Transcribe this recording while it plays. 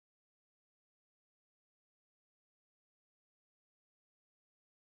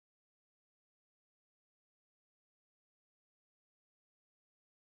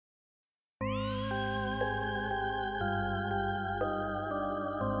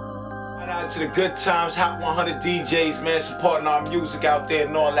out to the good times, Hot 100 DJs, man, supporting our music out there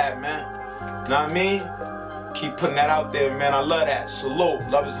and all that, man. Know what I mean? Keep putting that out there, man. I love that. Salute.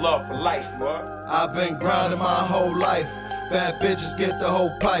 Love is love for life, bro. I've been grinding my whole life. Bad bitches get the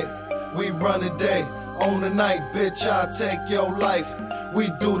whole pipe. We run the day, own the night, bitch, I take your life. We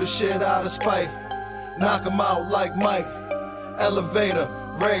do the shit out of spite. Knock 'em out like Mike. Elevator,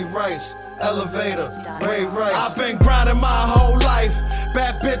 Ray Rice. Elevator, Ray Rice. I've been grinding my whole life.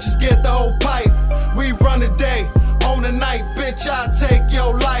 Bad bitches get the whole pipe. We run the day, own the night, bitch, I take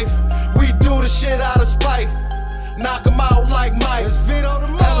your life. We do the shit out of spite. Knock 'em out like Mike.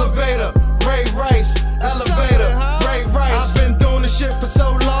 Elevator, Ray Rice. Elevator, Ray Rice. I've been doing this shit for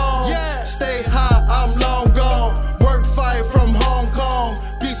so long. Stay high, I'm long gone. Work fire from Hong Kong.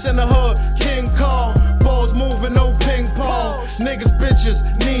 Peace in the hood, King Kong. Balls moving, no ping pong. Niggas, bitches,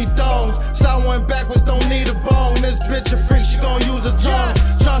 need thongs. Side went backwards, don't need a bong. This bitch a freak, she gon' use a tongue.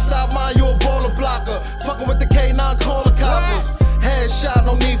 Tryna stop mine, you a baller blocker. Fucking with the K9, call the coppers. Headshot,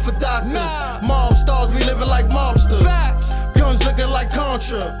 no need for doctors. Mobstars, we living like mobsters. Guns looking like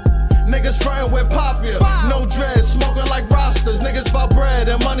Contra. Niggas frontin' with Popia. No dread, smoking like rosters. Niggas buy bread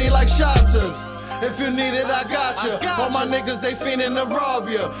and money like shotters. If you need it, I got ya. All my niggas, they fiendin' to rob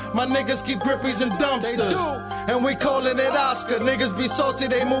ya. My niggas keep grippies and dumpsters. And we callin' it Oscar. Niggas be salty,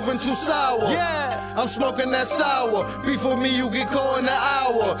 they moving too sour. I'm smoking that sour. Beef with me, you get caught in an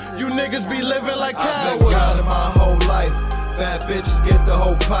hour. You niggas be living like cowards. I've been grinding my whole life. Bad bitches get the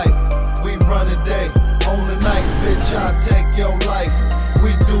whole pipe. We run the day, own the night, bitch, I take your life.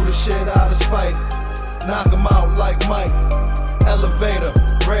 We do the shit out of spite. Knock 'em out like Mike. Elevator,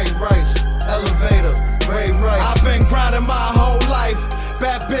 Ray Rice. Elevator, Ray Rice. I've been grinding my whole life.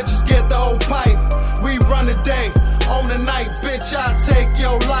 Bad bitches get the whole pipe. We run the day, own the night, bitch, I take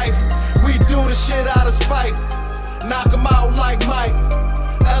your life. We do the shit out of spite. Knock 'em out like Mike.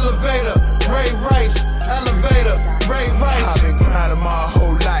 Elevator, Ray Rice. Elevator, Ray Rice. I've been grinding my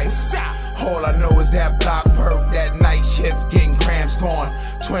whole life. All I know is that block work, that night shift, getting grams gone.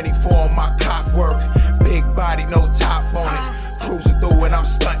 24 on my clockwork, big body, no top on it. Cruising through it, I'm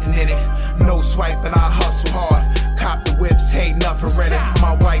stunting in it. No swiping, I hustle hard. Cop the whips, ain't nothing ready.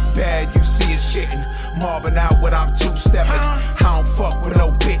 My wife bad, you see it shitting. Mobbing out what I'm two-stepping. I don't fuck with no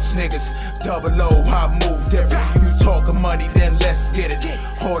bitch niggas. Double O, I move different. You talking money, then let's get it.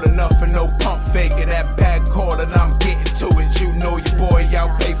 All enough for no pump faking. That bag calling, I'm getting to it. You know your boy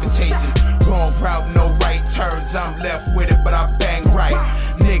out paper chasing. Wrong route, no right turns. I'm left with it, but I bang right.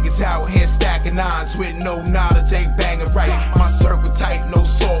 Niggas out here stacking nines with no knowledge, ain't banging right. My circle tight, no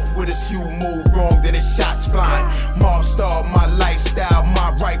salt with us. You move wrong, then it's shots flying. Mobstar, my lifestyle,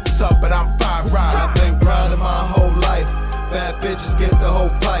 my rifle's up, but I'm fire ride. I've been grinding my whole life. Bad bitches get the whole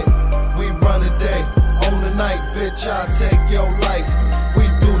pipe. We run the day, own the night, bitch, I take your life. We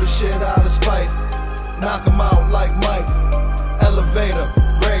do the shit out of spite. Knock 'em out like Mike. Elevator,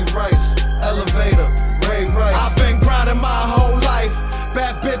 Ray Rice. Elevator, Ray Rice. I've been grinding my whole life.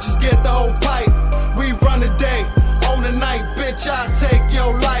 Bad bitches get the whole pipe. We run the day, own the night, bitch, I take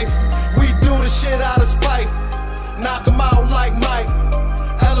your life. We do the shit out of spite. Knock 'em out like Mike.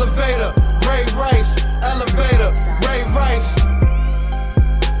 Elevator, Ray Rice. Elevator, Ray Rice.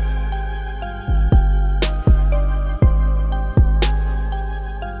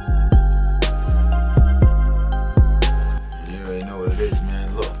 You already know what it is,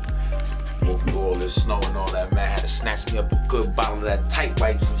 man. Look, moved through all this snow and all that, man. Had to snatch me up a good bottle of that tight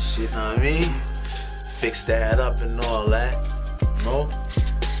wipes and shit, know what I mean? Fix that up and all that, you know?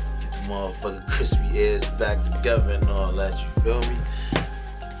 Get the motherfucking crispy ears back together and all that, you feel me?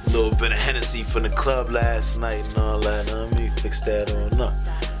 A little bit of Hennessy from the club last night and all that, know what I mean? Fix that on up.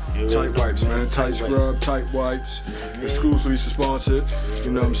 Tight wipes, man. Tight scrub, tight wipes. Exclusively sponsored,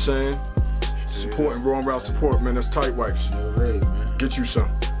 you know what I'm saying? Supporting WrongRoute support, man. That's tight wipes. Man. Get you some.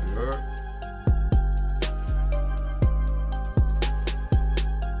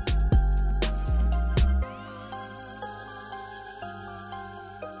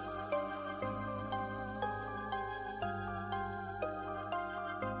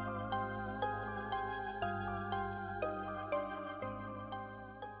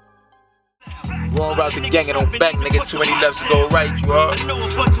 WrongRoute the gang, it don't back, nigga. Too many lefts to go right, you heard?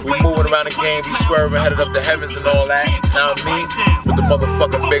 We moving around the game, we swerving, headed up the heavens and all that, know what I mean? With the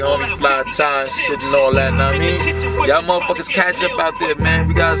motherfucking big homie fly time, shit and all that, know what I mean? Y'all motherfuckers catch up out there, man.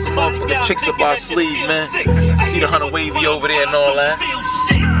 We got some motherfucking tricks up our sleeve, man. You see the 100 wavy over there and all that?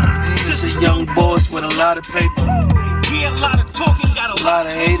 Just a young boss with a lot of paper. Yeah, a lot of talking, got A lot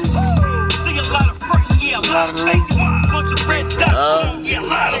of haters. See a lot of frontin', yeah, a lot of lazy. Bunch of red dots, yeah, a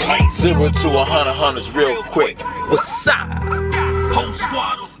lot of lazy. 0 to 100 hundreds real quick. What's up? Whole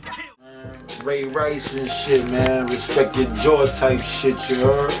squad on some kill. Ray Rice and shit, man. Respect your jaw type shit, you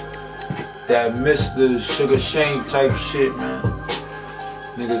heard? That Mr. Sugar Shane type shit, man.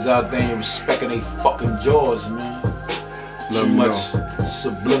 Niggas out there ain't respecting they fucking jaws, man. Too much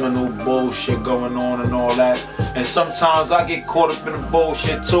subliminal bullshit going on and all that. And sometimes I get caught up in the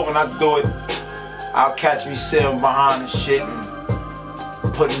bullshit too, and I do it. I'll catch me sitting behind the shit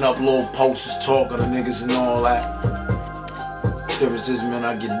and putting up little posters talking to niggas and all that. Difference is, man,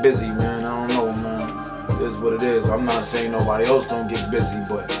 I get busy, man. I don't know, man. It is what it is. I'm not saying nobody else don't get busy,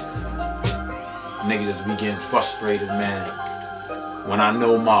 but niggas just be getting frustrated, man. When I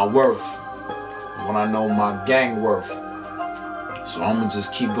know my worth, when I know my gang worth. So I'ma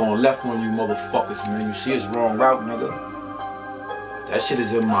just keep going left on you motherfuckers, man. You see it's wrong route, nigga. That shit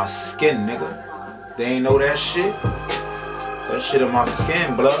is in my skin, nigga. They ain't know that shit? That shit in my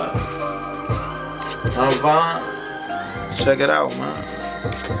skin, blood. I'm fine. Check it out, man.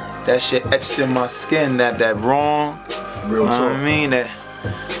 That shit etched in my skin, that wrong. Real talk. I mean,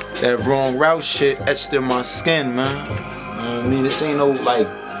 that wrong route shit etched in my skin, man. You know what I mean? This ain't no like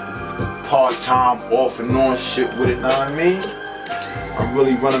part-time off and on shit with it, know what I mean? I'm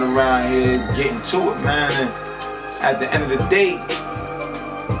really running around here getting to it, man. And at the end of the day,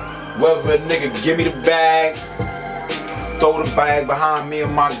 whether a nigga give me the bag, throw the bag behind me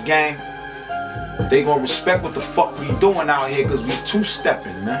and my gang, they gonna respect what the fuck we doing out here, cause we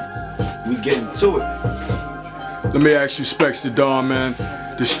two-stepping, man. We getting to it. Let me ask you, Specs the Dawn, man.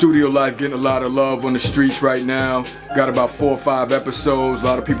 The studio life getting a lot of love on the streets right now. Got about 4 or 5 episodes. A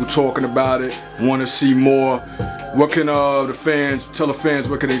lot of people talking about it. Want to see more. What can tell the fans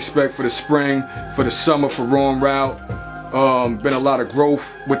what can they expect for the spring, for the summer, for WrongRoute? Been a lot of growth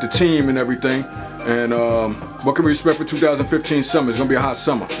with the team and everything. And what can we expect for 2015 summer? It's gonna be a hot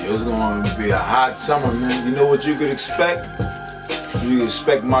summer. It's gonna be a hot summer, man. You know what you could expect? You can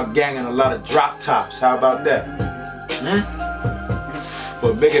expect my gang and a lot of drop tops. How about that?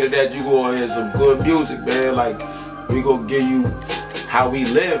 But bigger than that, you gonna hear some good music, man. Like, we gonna give you how we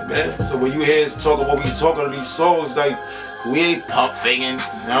live, man. So when you hear us talking what we talking to these songs, like, we ain't pump faking, you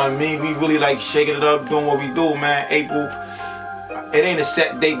know what I mean? We really like shaking it up, doing what we do, man. April, it ain't a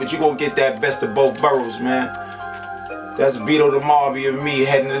set date, but you gonna get that best of both boroughs, man. That's Vito the Marby and me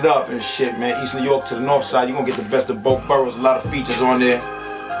heading it up and shit, man. East New York to the north side, you gonna get the best of both boroughs. A lot of features on there.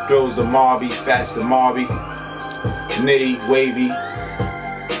 Girls the Marby, Fats the Marby, Nitty, Wavy.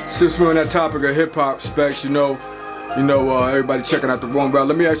 Since we're on that topic of hip hop, Specs, you know, everybody checking out the WrongRoute.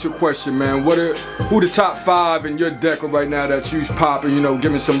 Let me ask you a question, man. Who the top 5 in your deck right now that you's popping? You know,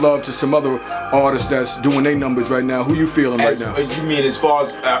 giving some love to some other artists that's doing their numbers right now. Who you feeling right now? You mean as far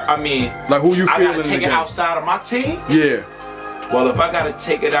as I mean, like who you feeling? I gotta take it outside of my team? Yeah. Well, if I gotta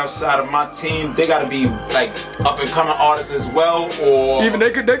take it outside of my team, they gotta be like up and coming artists as well, or even they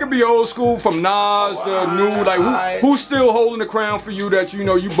could be old school from Nas to new. Like who's still holding the crown for you that you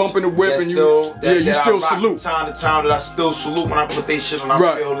know you bumping the whip and you still salute. Time to time that I still salute when I put they shit on. I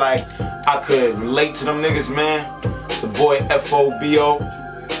feel like I could relate to them niggas, man. The boy FOBO.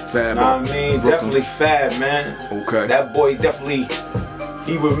 Fab. Know what I mean? Brooklyn. Definitely Fab, man. Okay. That boy definitely.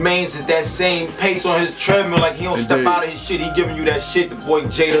 He remains at that same pace on his treadmill, like he don't step out of his shit. He giving you that shit. The boy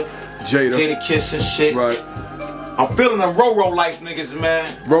Jada Kiss and shit. Right. I'm feeling them Roro Life niggas,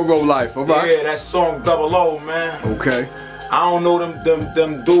 man. Roro Life, alright. Yeah, that song 00, man. Okay. I don't know them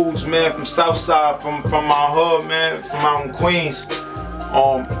dudes, man, from Southside, from my hood, man, from out in Queens.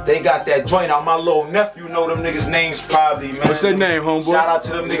 They got that joint out. My little nephew know them niggas' names probably, man. What's their name, homeboy? Shout out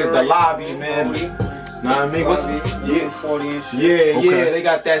to them niggas, The Lobby, man. Know what I mean? What's yeah, they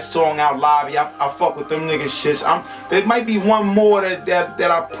got that song out, Lobby. I fuck with them niggas shits. There might be one more that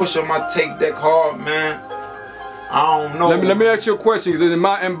I push on my tape deck hard, man. I don't know. Let me ask you a question, because in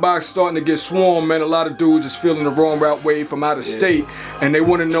my inbox starting to get swarmed, man. A lot of dudes is feeling the WrongRoute wave from out of state, and they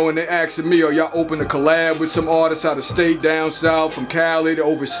want to know, and they asking me, are y'all open to collab with some artists out of state, down south, from Cali to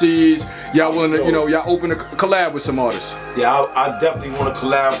overseas? Y'all willing to, y'all open to collab with some artists? Yeah, I definitely want to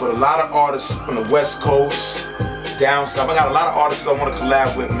collab with a lot of artists from the West Coast, down south. I got a lot of artists I want to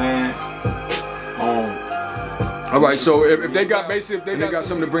collab with, man. Alright, so if they got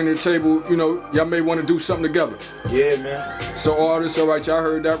something to bring to the table, y'all may want to do something together. Yeah, man. So artists, alright, y'all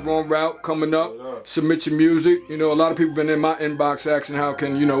heard that WrongRoute coming up. Submit your music. A lot of people been in my inbox asking how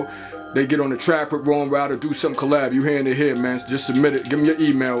can, they get on the track with WrongRoute or do some collab. You hearing it here, man. Just submit it. Give them your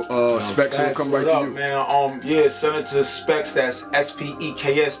email, Specs, and it'll come right to you. Man. Yeah, send it to Specs, that's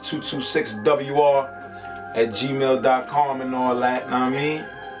SPEKS226WR @gmail.com and all that, know what I mean?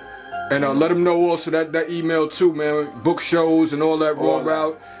 And let them know also that email too, man. Book shows and all that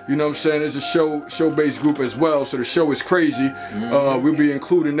WrongRoute. You know what I'm saying? There's a show-based group as well. So the show is crazy. We'll be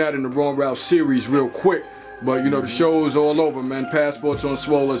including that in the WrongRoute series real quick. But you know the show's all over, man. Passports on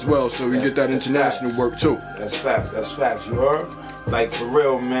swole as well, so we get that international work too. That's facts. That's facts. You heard? Like for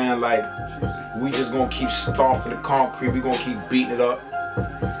real, man. Like we just gonna keep stomping the concrete. We gonna keep beating it up.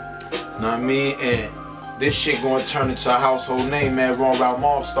 Know what I mean? And this shit gonna turn into a household name, man. Route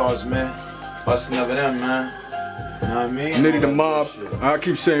Mobstars, man. Us never them, man. You know what I mean? Nitty the Mob. I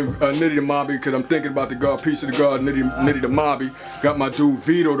keep saying Nitty the Mobby because I'm thinking about the God, piece of the God, Nitty the Mobby. Got my dude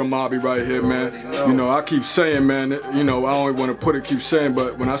Vito the Mobby right here, man. You know, I keep saying, man, you know, I don't want to keep saying,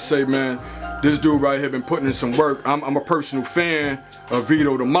 but when I say, man, this dude right here been putting in some work. I'm a personal fan of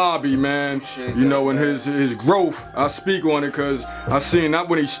Vito the Mobby, man. You know, and his growth, I speak on it because I seen not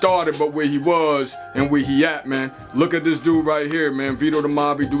when he started, but where he was and where he at, man. Look at this dude right here, man. Vito the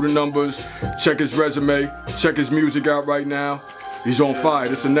Mobby, do the numbers, check his resume, check his music out right now. He's on fire.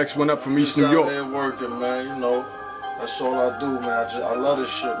 This is the next one up from East New York. Out there working, man. You know, that's all I do, man. I love this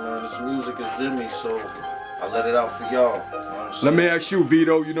shit, man. This music is in me, so I let it out for y'all. You know what I'm saying? Let me ask you,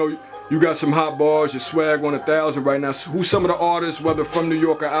 Vito. You know, you got some hot bars, your swag on 1,000 right now. Who's some of the artists, whether from New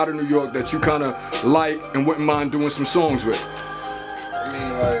York or out of New York, that you kind of like and wouldn't mind doing some songs with? I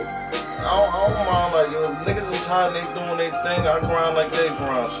mean, like, I don't mind, like, you know, niggas is hot and they doing their thing. I grind like they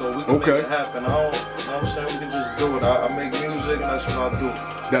grind, so we can make it happen. You know what I'm saying? We can just do it. I make music and that's what I do.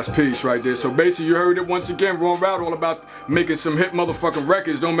 That's peace right there. So basically, you heard it once again. WrongRoute all about making some hit motherfucking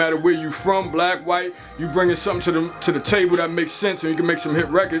records. Don't matter where you from, black, white. You bringing something to the table that makes sense, and you can make some hit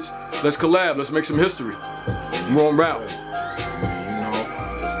records. Let's collab. Let's make some history. WrongRoute. You know,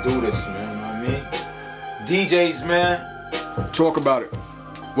 let's do this, man. You know what I mean? DJs, man. Talk about it.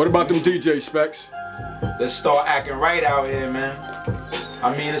 What about them DJ specs? Let's start acting right out here, man.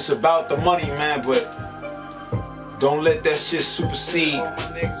 I mean, it's about the money, man, but don't let that shit supersede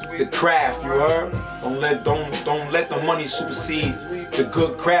the craft, you heard? Don't let the money supersede the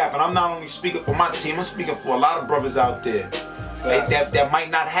good craft. And I'm not only speaking for my team, I'm speaking for a lot of brothers out there that might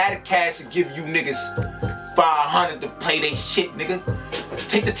not have the cash to give you niggas 500 to play they shit, nigga.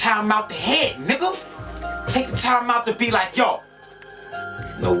 Take the time out to hit, nigga. Take the time out to be like, yo,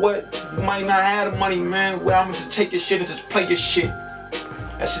 you know what? You might not have the money, man. Well, I'm gonna just take your shit and just play your shit.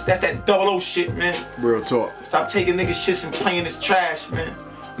 That's that 00 shit, man. Real talk. Stop taking niggas shits and playing this trash, man.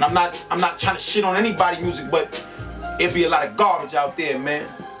 And I'm not trying to shit on anybody's music, but it'd be a lot of garbage out there, man.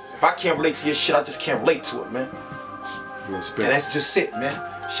 If I can't relate to your shit, I just can't relate to it, man. Respect. And that's just it, man.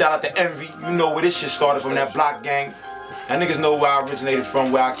 Shout out to Envy. You know where this shit started from, that block gang. That niggas know where I originated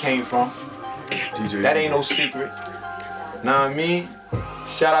from, where I came from. DJ. That ain't no secret. Know what I mean?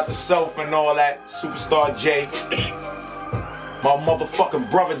 Shout out to Self and all that. Superstar J. My motherfucking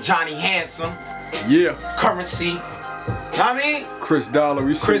brother Johnny Handsome. Yeah. Currency. Know what I mean? Chris Dollar.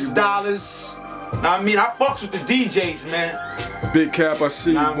 Chris Dollars. Know what I mean? I fucks with the DJs, man. Big Cap, I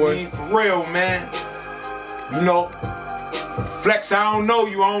see you, boy. I mean? For real, man. You know, Flex, I don't know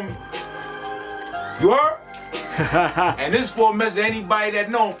you, homie. You heard? And this is for a message to anybody that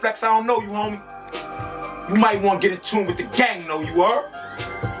know him. Flex, I don't know you, homie. You might want to get in tune with the gang, though, you heard?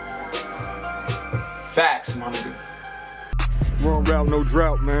 Facts, my nigga. WrongRoute, no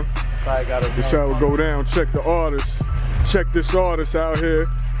drought, man. This how it go down. Check the artist. Check this artist out here.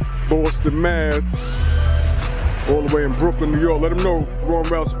 Boston, Mass. All the way in Brooklyn, New York. Let them know,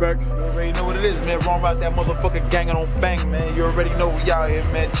 WrongRoute spec. You already know what it is, man. WrongRoute, that motherfucker gangin' on bang, man. You already know we out here,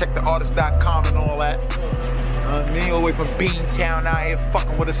 man. Check the artist.com and all that. Me all the way from Beantown out here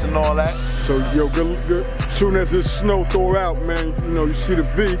fucking with us and all that. So, yo, good. Soon as this snow thaw out, man, you know, you see the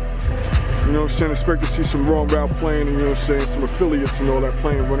V. You know what I'm saying? Expect to see some WrongRoute playing, and you know what I'm saying? Some affiliates and all that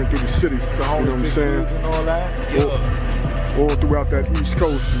playing, running through the city. You know what I'm saying? And all that. Yeah. All throughout that East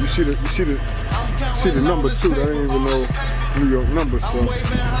Coast. You see the number too. That ain't even no New York number, so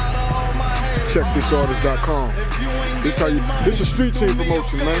check thisartist.com. This is street team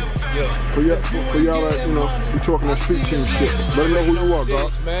promotion, man. Yeah. For y'all that, you know, we talking that street team shit. Let them know who you are,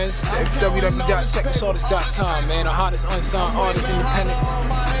 God. Man, it's www.checkthisartist.com, man. The hottest unsigned artist, independent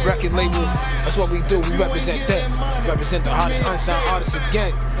record label. That's what we do. We represent that. We represent the hottest unsigned artists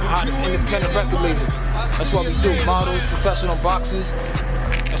again. The hottest independent record labels. That's what we do. Models, professional boxers.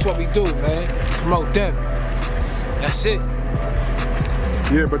 That's what we do, man. Promote them. That's it.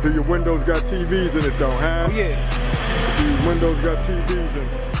 Yeah, but do your windows got TVs in it though, huh? Oh, yeah. Do your windows got TVs in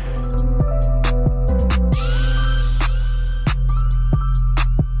it?